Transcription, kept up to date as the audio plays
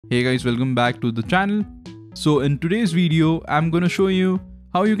Hey guys, welcome back to the channel. So in today's video, I'm going to show you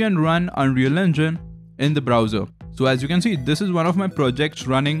how you can run Unreal Engine in the browser. So as you can see, this is one of my projects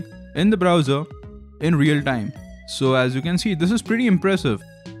running in the browser in real time. So as you can see, this is pretty impressive.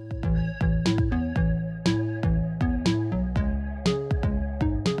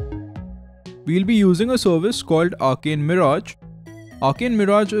 We'll be using a service called Arcane Mirage. Arcane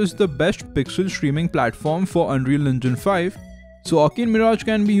Mirage is the best pixel streaming platform for Unreal Engine 5. So Arcane Mirage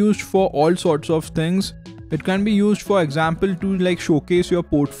can be used for all sorts of things. It can be used, for example, to showcase your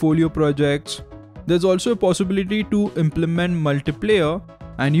portfolio projects. There's also a possibility to implement multiplayer,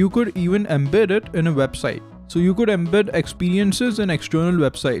 and you could even embed it in a website. So you could embed experiences in external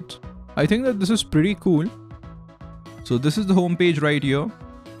websites. I think that this is pretty cool. So this is the home page right here.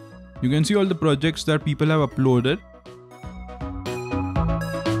 You can see all the projects that people have uploaded.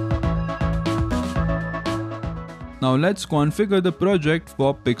 Now let's configure the project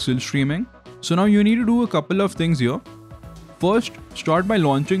for pixel streaming. So now you need to do a couple of things here. First, start by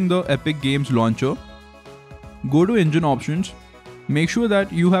launching the Epic Games launcher. Go to Engine Options. Make sure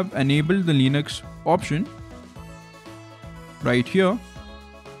that you have enabled the Linux option right here.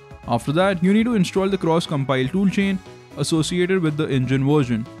 After that, you need to install the cross-compile toolchain associated with the engine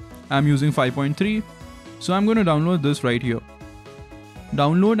version. I'm using 5.3, so I'm going to download this right here.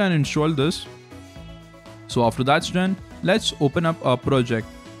 Download and install this. So after that's done, let's open up our project.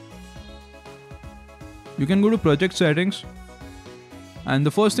 You can go to project settings, and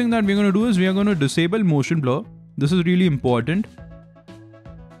the first thing that we're going to do is we are going to disable motion blur. This is really important.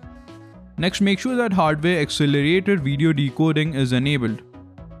 Next, make sure that hardware accelerated video decoding is enabled.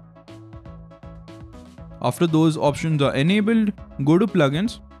 After those options are enabled, go to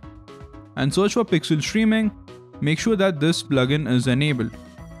plugins and search for pixel streaming. Make sure that this plugin is enabled.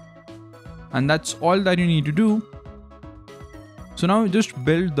 And that's all that you need to do. So now just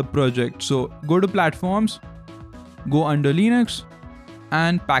build the project. So go to platforms, go under Linux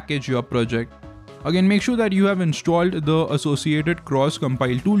and package your project. Again, make sure that you have installed the associated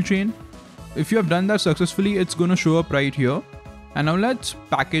cross-compile toolchain. If you have done that successfully, it's going to show up right here. And now let's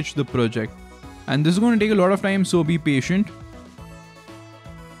package the project. And this is going to take a lot of time, so be patient.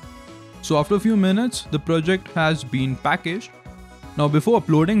 So after a few minutes, the project has been packaged. Now before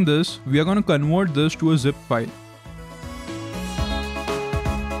uploading this, we are going to convert this to a zip file.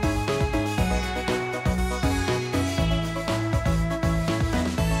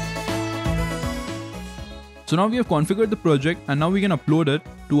 So now we have configured the project, and now we can upload it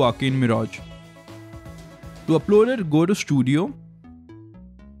to Arcane Mirage. To upload it, go to Studio.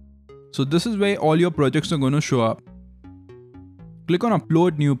 So this is where all your projects are going to show up. Click on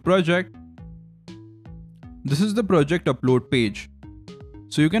Upload New Project. This is the project upload page.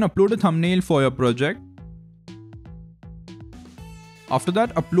 So you can upload a thumbnail for your project. After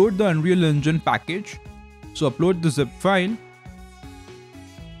that, upload the Unreal Engine package. So upload the zip file.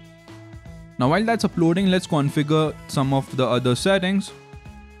 Now while that's uploading, let's configure some of the other settings.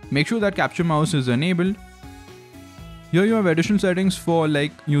 Make sure that capture mouse is enabled. Here you have additional settings for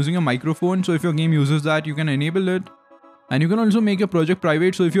using a microphone. So if your game uses that, you can enable it. And you can also make your project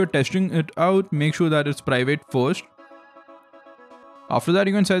private. So if you're testing it out, make sure that it's private first. After that,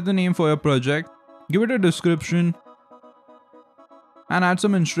 you can set the name for your project, give it a description, and add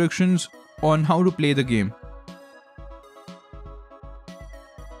some instructions on how to play the game.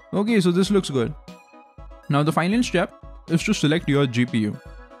 Okay, so this looks good. Now the final step is to select your GPU.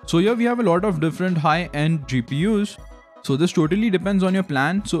 So here we have a lot of different high-end GPUs. So this totally depends on your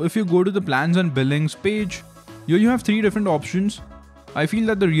plan. So if you go to the plans and billings page, here you have 3 different options. I feel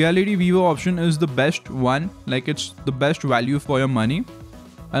that the Reality Vivo option is the best one, it's the best value for your money.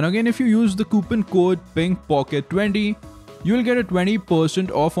 And again, if you use the coupon code PINKPOCKET20, you will get a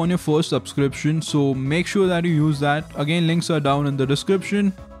 20% off on your first subscription. So make sure that you use that. Again, links are down in the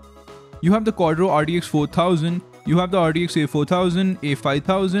description. You have the Quadro RTX 4000, you have the RTX A4000,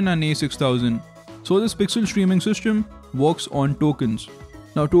 A5000 and A6000. So this pixel streaming system works on tokens.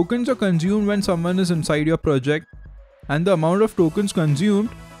 Now tokens are consumed when someone is inside your project, and the amount of tokens consumed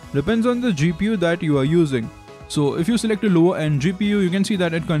depends on the GPU that you are using. So if you select a lower end GPU, you can see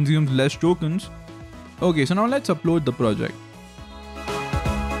that it consumes less tokens. Okay, so now let's upload the project.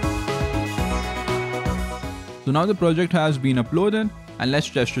 So now the project has been uploaded, and let's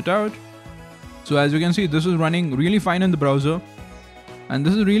test it out. So as you can see, this is running really fine in the browser. And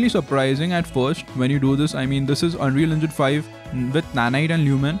this is really surprising at first when you do this. I mean, this is Unreal Engine 5 with Nanite and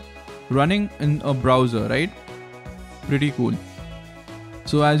Lumen running in a browser, right? Pretty cool.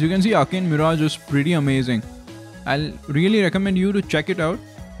 So as you can see, Arcane Mirage is pretty amazing. I'll really recommend you to check it out.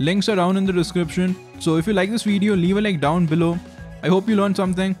 Links are down in the description. So if you like this video, leave a like down below. I hope you learned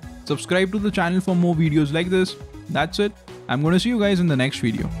something. Subscribe to the channel for more videos like this. That's it. I'm going to see you guys in the next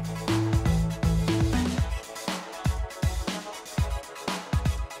video.